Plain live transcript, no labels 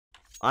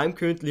I'm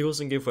currently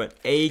hosting a game for an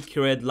AK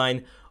red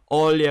line.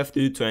 All you have to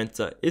do to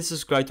enter is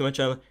subscribe to my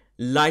channel,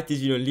 like this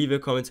video, and leave a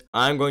comment.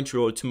 I'm going to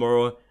roll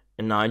tomorrow,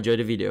 and now enjoy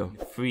the video.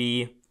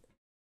 3,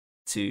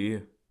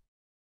 2,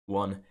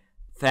 1.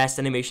 Fast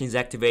animation is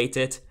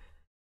activated.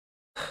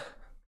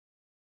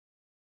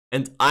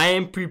 And I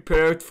am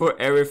prepared for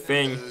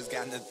everything.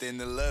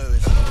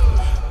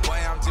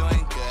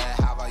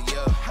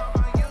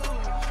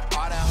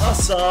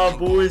 What's up,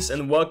 boys,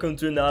 and welcome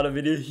to another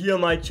video here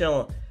on my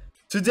channel.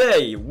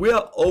 Today we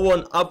are over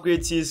on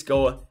Upgrade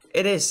Csgo.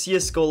 It is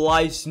Csgo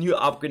Live's new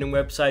upgrading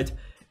website.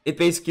 It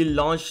basically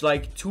launched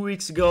like 2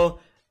 weeks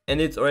ago,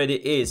 and it already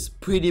is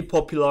pretty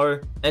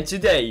popular. And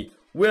today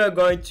we are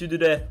going to do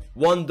the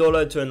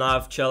 $1 to a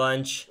knife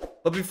challenge.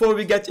 But before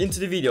we get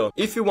into the video,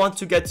 if you want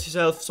to get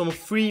yourself some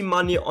free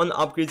money on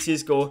Upgrade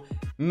Csgo,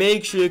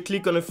 make sure you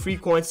click on the free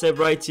coins tab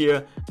right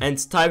here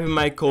and type in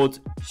my code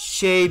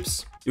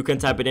SHAPES. You can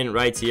type it in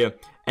right here,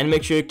 and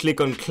make sure you click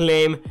on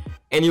claim,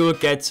 and you will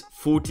get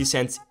 40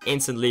 cents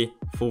instantly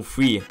for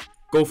free.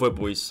 Go for it,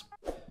 boys.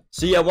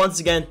 So yeah, once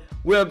again,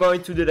 we are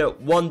going to do the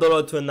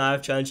 $1 to a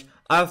knife challenge.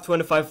 I have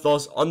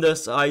 $25 on the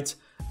site,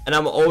 and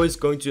I'm always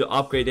going to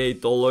upgrade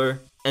 $8.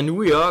 And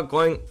we are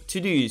going to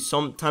do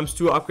some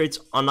 ×2 upgrades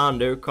on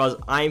under, because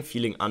I'm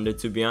feeling under,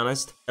 to be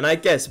honest. And I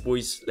guess,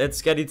 boys,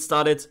 let's get it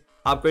started.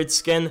 Upgrade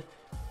skin.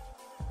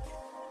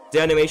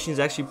 The animation is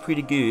actually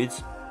pretty good.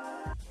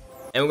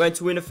 And we're going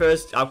to win the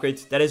first upgrade.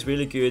 That is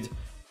really good.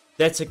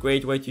 That's a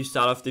great way to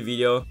start off the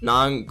video. Now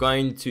I'm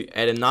going to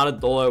add another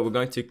 $1. We're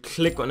going to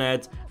click on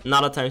it.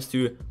 Another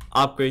 ×2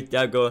 upgrade.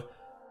 There we go.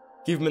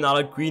 Give me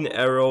another green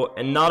arrow.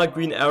 Another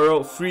green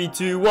arrow. 3,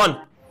 2,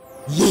 1.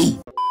 Yee!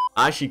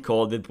 I actually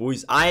called it,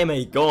 boys. I am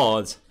a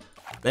god.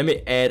 Let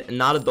me add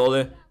another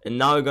 $1. And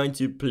now we're going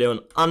to play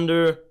on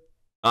under.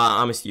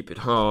 I'm stupid.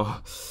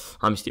 Oh,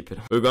 I'm stupid.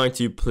 We're going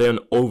to play on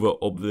over,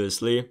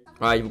 obviously.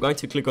 Alright, we're going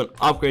to click on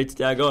upgrade.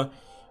 There we go.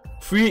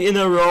 3 in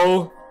a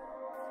row.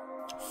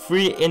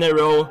 3 in a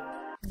row.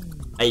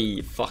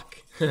 Ay, fuck.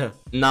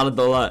 Another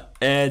 $1.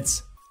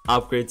 Adds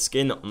upgrade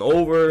skin on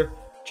over.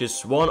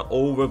 Just one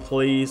over,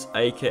 please.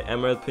 AK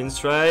Emerald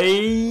Pinstripe.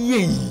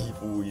 Yay,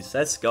 boys.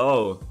 Let's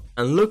go.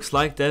 And looks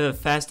like they have a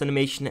fast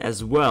animation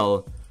as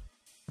well.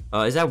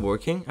 Is that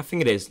working? I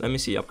think it is. Let me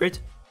see. Upgrade.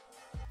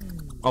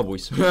 Oh,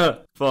 boys.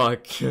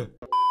 Fuck.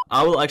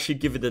 I will actually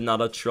give it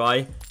another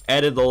try.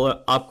 Add a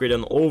 $1. Upgrade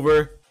on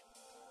over.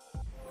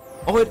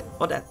 Oh,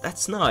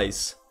 that's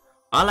nice.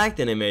 I like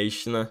the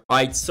animation.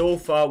 Alright, so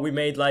far we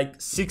made like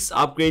 6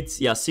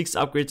 upgrades. Yeah, 6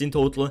 upgrades in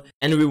total,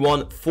 and we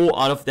won 4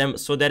 out of them.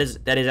 So that is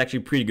actually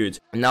pretty good.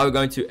 And now we're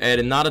going to add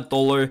another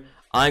 $1.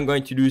 I'm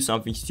going to do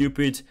something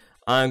stupid.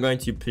 I'm going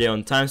to play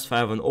on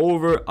 ×5 and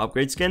over.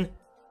 Upgrade skin.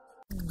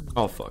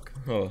 Oh fuck.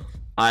 Oh,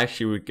 I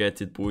actually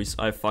regret it, boys.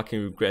 I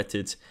fucking regret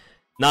it.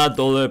 Not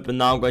 $1, but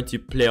now I'm going to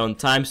play on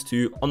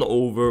 ×2 on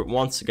over.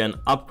 Once again,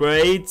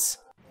 upgrades.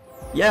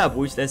 Yeah,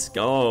 boys, let's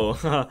go.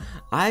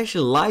 I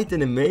actually like the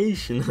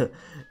animation.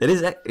 It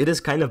is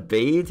kind of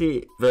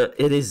baity, but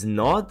it is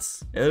not.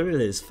 It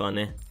really is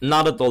funny.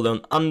 Another $1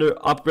 on under.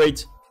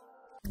 Upgrade.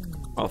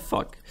 Oh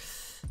fuck.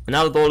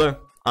 Another $1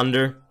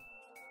 under.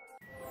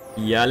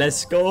 Yeah,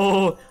 let's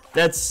go.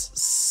 That's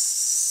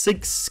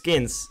 6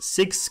 skins.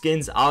 6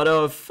 skins out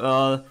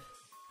of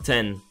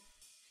 10.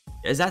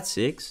 Is that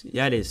 6?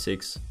 Yeah, it is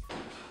 6.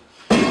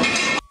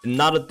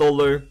 Another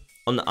 $1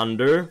 on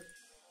under.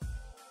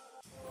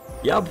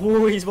 Yeah,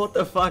 boys, what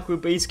the fuck? We're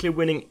basically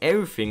winning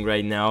everything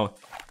right now.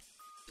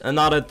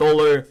 Another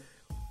 $1.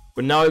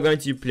 But now we're going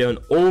to play on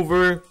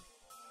over.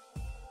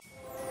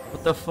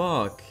 What the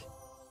fuck?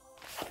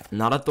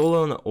 Another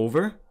 $1 on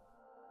over?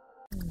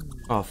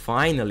 Oh,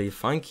 finally,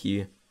 thank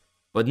you.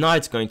 But now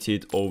it's going to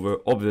hit over,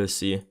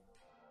 obviously.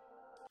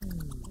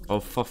 Oh,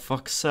 for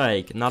fuck's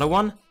sake. Another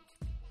one?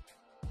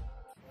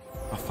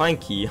 Oh,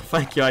 thank you.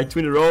 Thank you. Alright, 2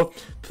 in a row.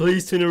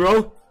 Please, 2 in a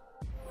row.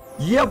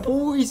 Yeah,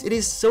 boys, it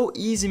is so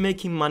easy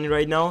making money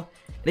right now.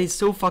 It is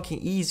so fucking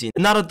easy.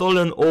 Another $1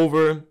 on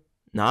over.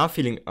 Now I'm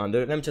feeling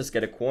under. Let me just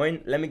get a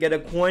coin. Let me get a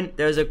coin.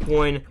 There's a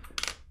coin.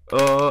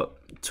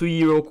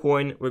 €2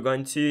 coin. We're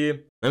going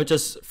to... Let me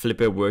just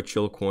flip a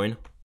virtual coin.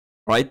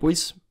 Right,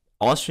 boys.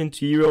 Austrian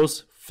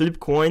 €2. Flip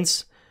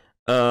coins.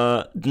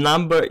 The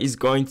number is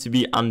going to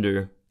be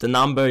under. The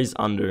number is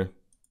under.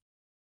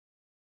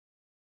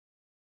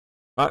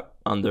 Right,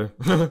 under.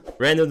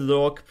 Random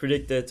dog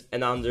predicted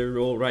an under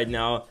roll right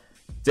now.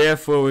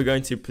 Therefore, we're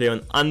going to play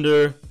on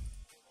under.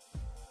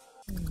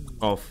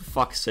 Oh, for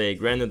fuck's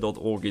sake.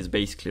 Random.org is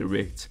basically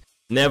rigged.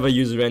 Never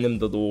use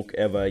random.org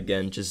ever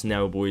again. Just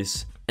now,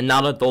 boys.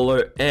 Another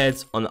 $1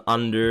 adds on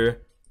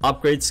under.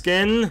 Upgrade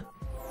skin.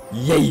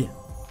 Yay!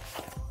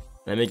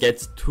 Let me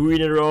get 2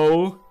 in a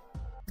row.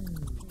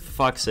 For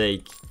fuck's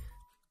sake.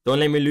 Don't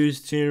let me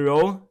lose 2 in a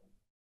row.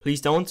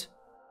 Please don't.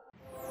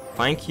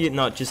 Thank you.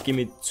 No, just give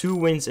me 2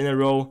 wins in a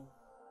row.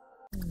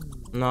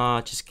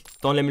 Nah,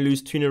 just don't let me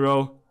lose 2 in a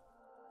row.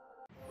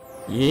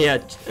 Yeah,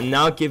 and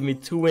now give me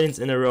 2 wins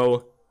in a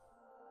row.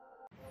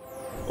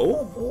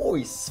 Oh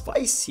boy,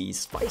 spicy,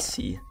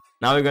 spicy.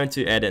 Now we're going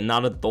to add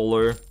another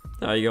 $1.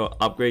 There you go,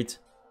 upgrade.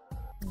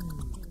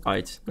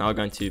 Alright, now we're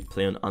going to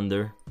play on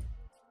under.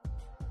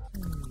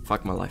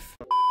 Fuck my life.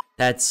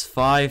 That's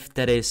 5,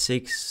 that is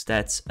 6,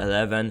 that's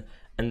 11,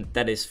 and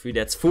that is 3,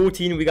 that's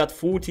 14. We got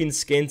 14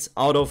 skins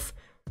out of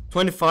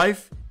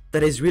 25.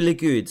 That is really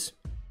good.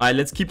 Alright,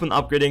 let's keep on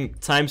upgrading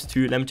times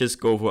 2. Let me just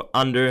go for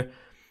under.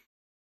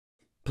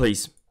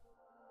 Please.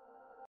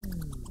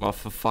 Oh,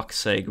 for fuck's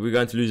sake. We're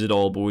going to lose it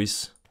all,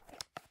 boys.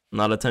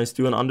 Another times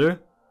 2 and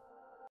under.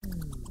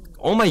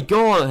 Oh my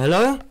god,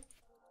 hello?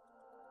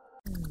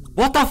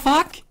 What the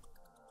fuck?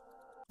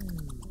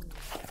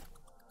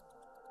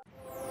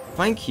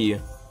 Thank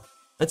you.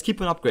 Let's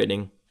keep on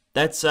upgrading.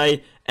 That's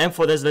a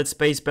M4 Desert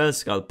Space Bell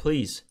Skull,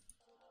 please.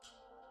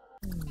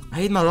 I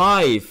hate my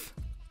life.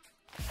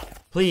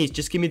 Please,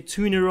 just give me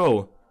 2 in a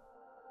row.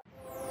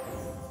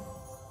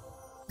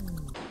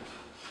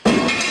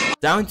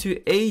 Down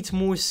to 8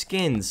 more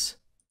skins.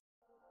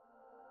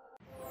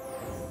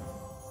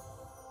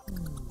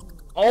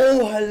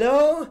 Oh,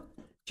 hello?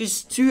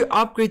 Just 2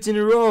 upgrades in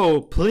a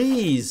row,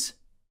 please.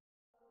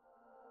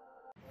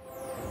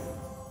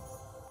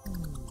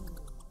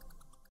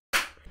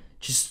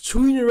 Just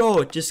 2 in a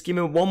row. Just give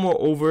me 1 more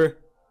over.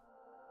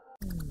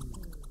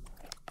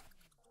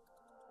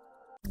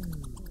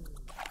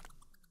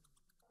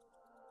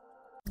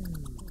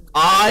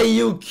 Are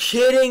you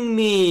kidding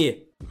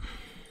me?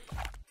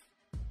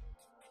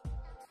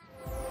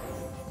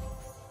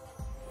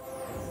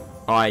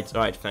 Alright,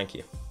 thank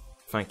you.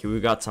 Thank you, we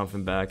got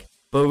something back.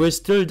 But we're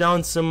still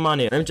down some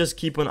money. Let me just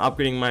keep on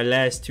upgrading my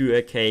last 2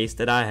 AKs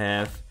that I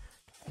have.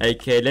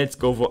 Okay, let's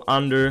go for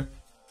under.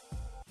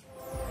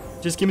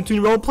 Just give me 2 in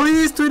a row,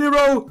 please, 2 in a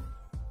row!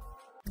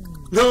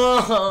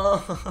 No!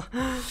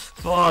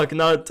 Fuck,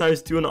 now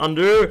times 2 and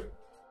under.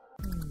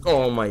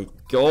 Oh my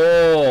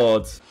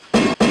god.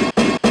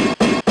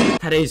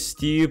 That is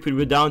stupid,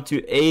 we're down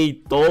to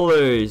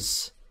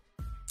 $8.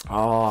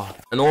 Oh,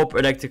 an AWP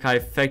Electric High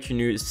Factory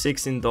New is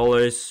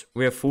 $16.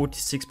 We have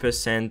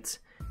 46%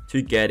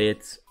 to get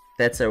it.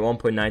 That's a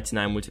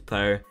 1.99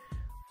 multiplier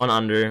on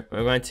under.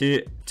 We're going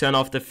to turn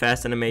off the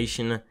fast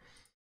animation.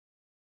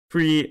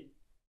 3,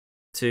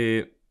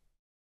 2,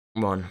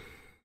 1.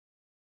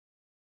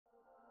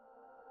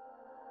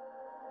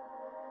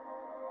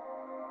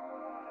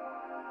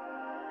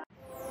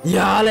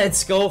 Yeah,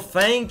 let's go.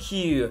 Thank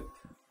you.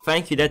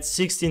 Thank you. That's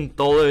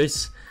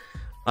 $16.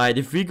 Alright,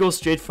 if we go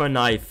straight for a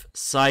knife,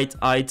 side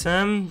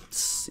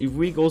items, if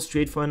we go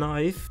straight for a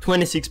knife,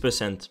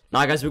 26%.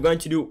 Now guys, we're going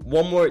to do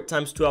 1 more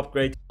times 2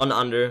 upgrade on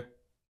under.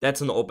 That's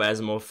an AWP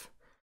Asimov.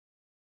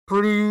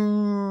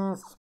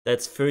 Please.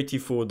 That's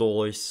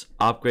 $34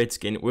 upgrade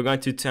skin. We're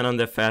going to turn on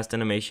the fast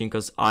animation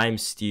because I'm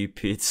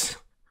stupid.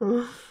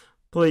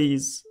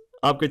 Please.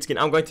 Upgrade skin.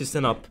 I'm going to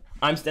stand up.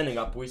 I'm standing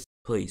up, boys.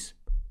 Please.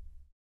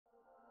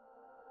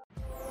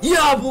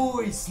 Yeah,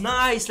 boys!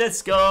 Nice!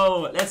 Let's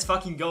go! Let's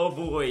fucking go,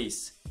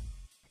 boys!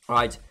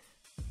 Alright.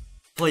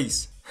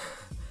 Please.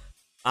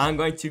 I'm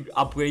going to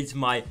upgrade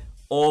my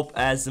AWP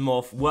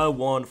Asimov Well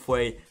 1 for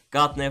a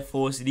Gartner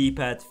Force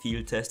D-pad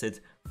field tested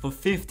for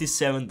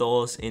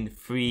 $57 in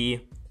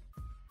 3,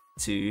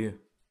 2,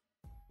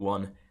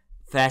 1.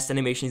 Fast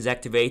animation is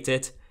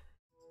activated.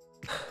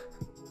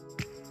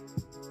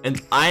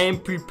 And I am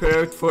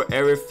prepared for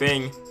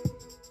everything.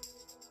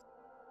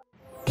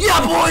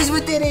 Yeah, boys,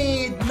 we did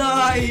it!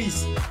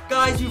 Nice!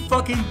 Guys, we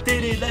fucking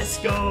did it! Let's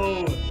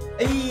go!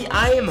 Hey,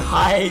 I am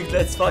hyped!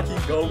 Let's fucking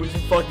go! We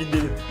fucking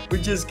did it!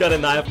 We just got a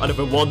knife out of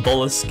a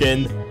 $1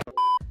 skin.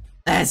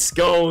 Let's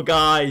go,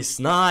 guys!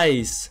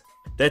 Nice!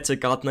 That's a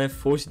Gartner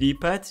Force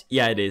D-pad?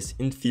 Yeah, it is.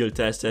 In field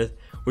tested.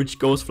 Which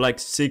goes for like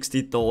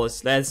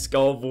 $60. Let's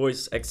go,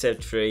 boys.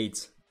 Accept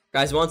trades.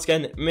 Guys, once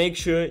again, make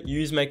sure you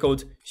use my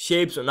code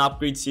SHAPES on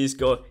upgrade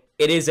Csgo.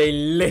 It is a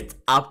lit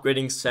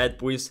upgrading set,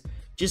 boys.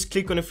 Just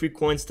click on the 3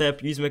 coins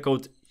tab, use my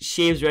code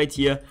SHAPES right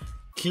here,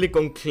 click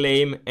on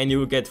claim, and you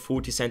will get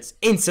 40 cents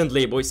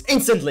instantly, boys,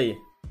 instantly!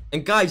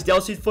 And guys,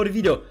 that's it for the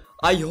video.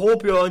 I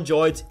hope you all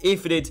enjoyed.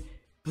 If you did,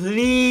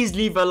 please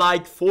leave a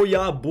like for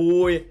ya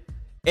boy,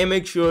 and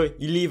make sure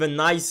you leave a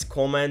nice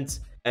comment,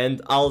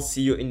 and I'll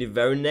see you in the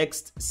very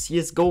next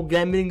CSGO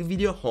gambling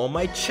video on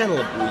my channel,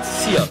 boys.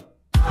 See ya!